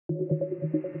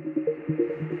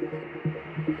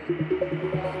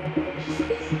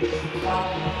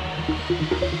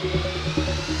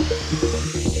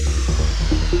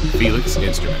Felix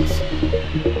Instruments.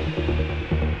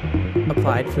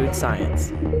 Applied Food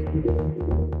Science.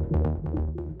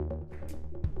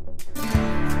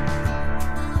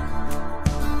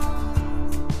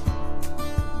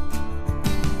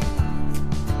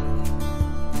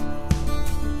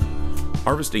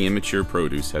 Harvesting immature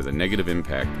produce has a negative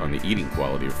impact on the eating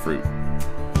quality of fruit.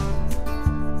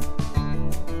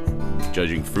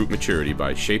 Judging fruit maturity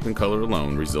by shape and color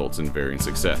alone results in varying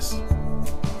success.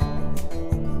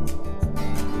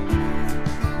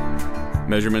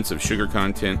 Measurements of sugar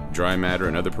content, dry matter,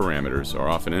 and other parameters are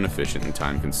often inefficient and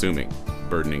time-consuming,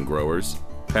 burdening growers,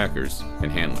 packers,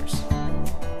 and handlers.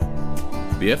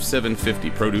 The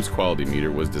F-750 produce quality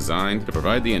meter was designed to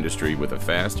provide the industry with a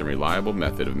fast and reliable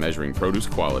method of measuring produce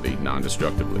quality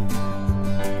non-destructively.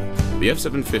 The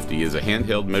F-750 is a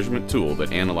handheld measurement tool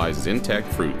that analyzes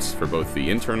intact fruits for both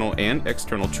the internal and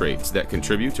external traits that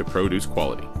contribute to produce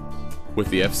quality. With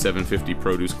the F-750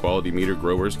 produce quality meter,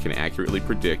 growers can accurately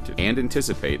predict and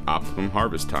anticipate optimum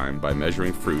harvest time by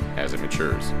measuring fruit as it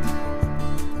matures.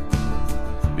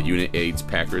 The unit aids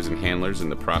packers and handlers in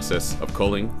the process of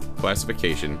culling,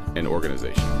 classification, and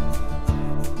organization.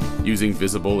 Using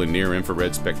visible and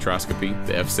near-infrared spectroscopy,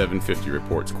 the F-750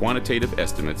 reports quantitative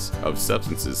estimates of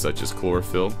substances such as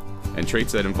chlorophyll and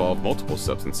traits that involve multiple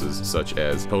substances such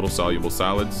as total soluble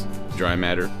solids, dry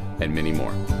matter, and many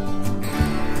more.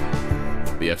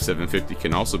 The F-750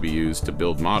 can also be used to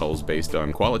build models based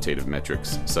on qualitative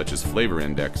metrics such as flavor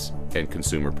index and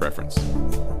consumer preference.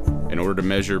 In order to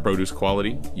measure produce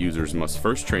quality, users must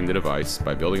first train the device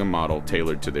by building a model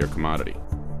tailored to their commodity.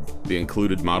 The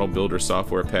included Model Builder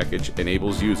software package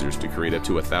enables users to create up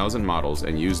to 1,000 models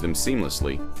and use them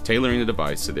seamlessly, tailoring the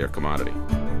device to their commodity.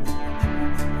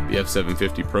 The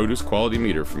F-750 produce quality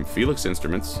meter from Felix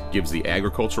Instruments gives the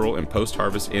agricultural and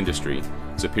post-harvest industry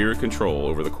superior control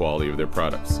over the quality of their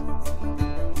products.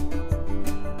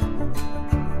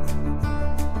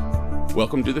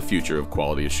 Welcome to the future of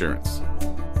quality assurance.